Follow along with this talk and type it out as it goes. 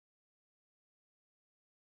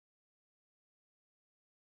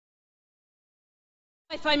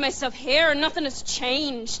I find myself here and nothing has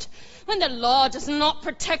changed. When the law does not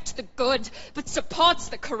protect the good, but supports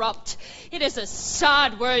the corrupt, it is a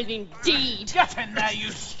sad world indeed. Get in there,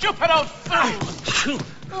 you stupid old fool!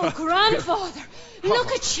 Oh, grandfather,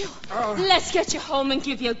 look at you. Let's get you home and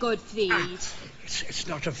give you a good feed. It's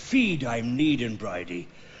not a feed I'm needing, Bridie.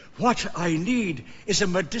 What I need is a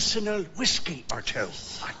medicinal whiskey or two.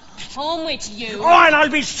 Home with you. Oh, and I'll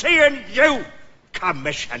be seeing you,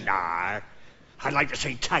 Commissioner. I'd like to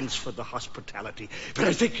say thanks for the hospitality, but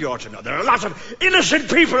I think you ought to know there are a lot of innocent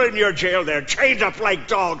people in your jail there, chained up like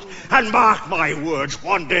dogs. And mark my words,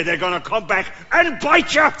 one day they're going to come back and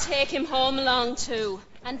bite you. Take him home along too,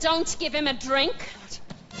 and don't give him a drink.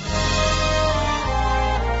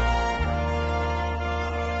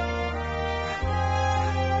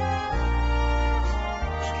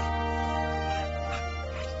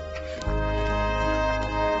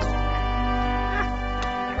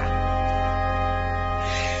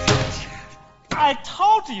 I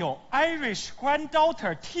told you, Irish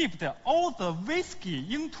granddaughter tipped all the whiskey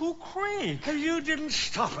into Creek. You didn't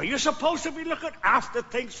stop her. You're supposed to be looking after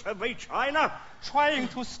things for me, China. Trying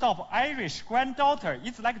to stop Irish granddaughter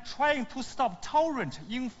is like trying to stop torrent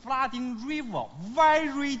in flooding river.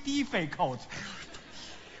 Very difficult.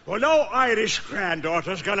 Well, no Irish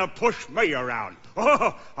granddaughter's gonna push me around.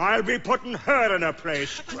 Oh, I'll be putting her in her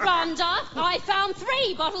place. Granda, I found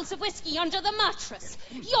 3 bottles of whiskey under the mattress.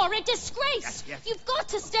 You're a disgrace. Yes. You've got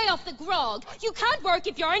to stay off the grog. You can't work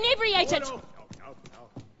if you're inebriated. No.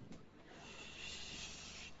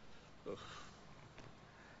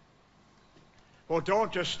 Oh,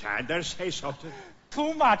 don't just stand there. Say something.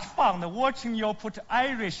 Too much fun watching you put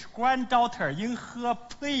Irish granddaughter in her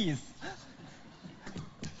place.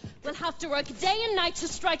 We'll have to work day and night to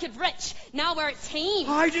strike it rich. Now we're a team.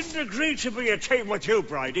 I didn't agree to be a team with you,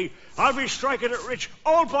 Bridie. I'll be striking it rich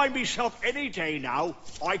all by myself any day now.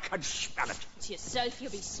 I can smell it. It's yourself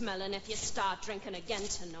you'll be smelling if you start drinking again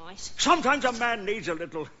tonight. Sometimes a man needs a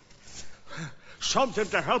little something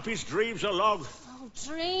to help his dreams along. Oh,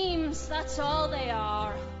 dreams, that's all they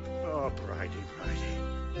are. Oh, Bridie.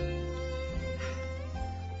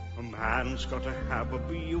 A man's got to have a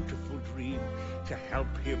beautiful dream to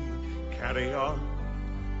help him carry on.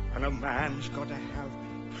 And a man's got to have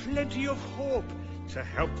plenty of hope to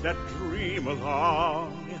help that dream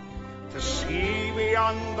along. To see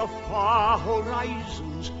beyond the far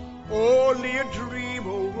horizons, only a dream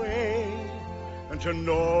away. And to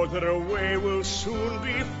know that a way will soon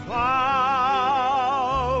be found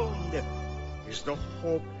is the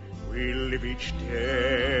hope we live each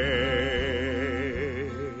day.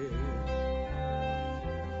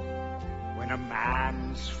 When a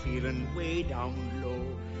man's feeling way down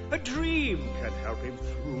low, a dream can help him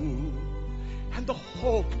through. And the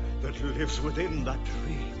hope that lives within that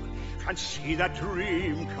dream can see that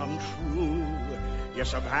dream come true.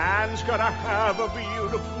 Yes, a man's gotta have a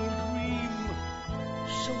beautiful dream,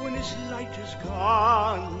 so when his light is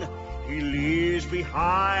gone, he leaves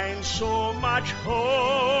behind so much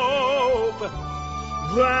hope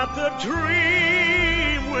that the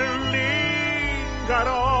dream will linger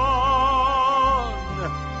on,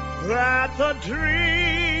 that the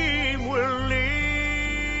dream will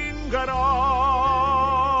linger on.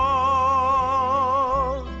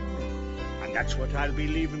 And that's what I'll be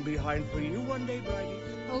leaving behind for you one day, Bridie.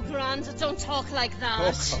 Oh, Granda, don't talk like that.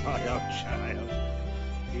 Oh, child.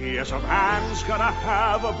 Yes, a man's gotta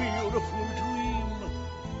have a beautiful dream,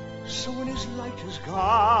 so when his light is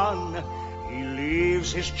gone, he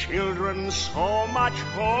leaves his children so much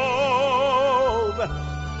hope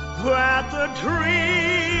that the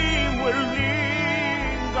dream will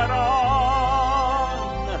linger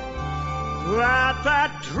on,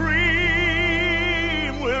 that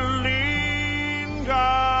dream will linger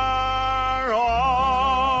on.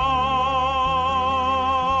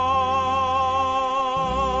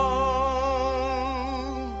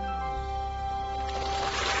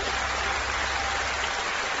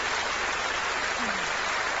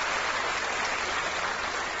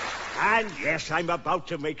 And yes, I'm about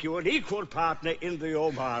to make you an equal partner in the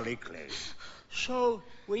O'Malley claim. So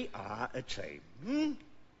we are a team.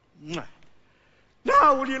 Mwah.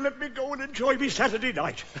 Now, will you let me go and enjoy me Saturday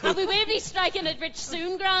night? And we will be striking it rich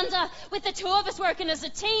soon, Granda. With the 2 of us working as a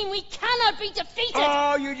team, we cannot be defeated.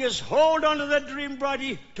 Oh, you just hold on to that dream,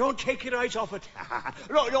 Bridie. Don't take your eyes off it.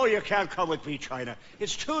 No, you can't come with me, China.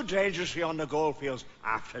 It's too dangerous on the goldfields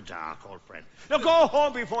after dark, old friend. Now go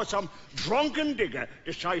home before some drunken digger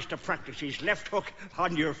decides to practice his left hook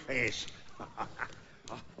on your face.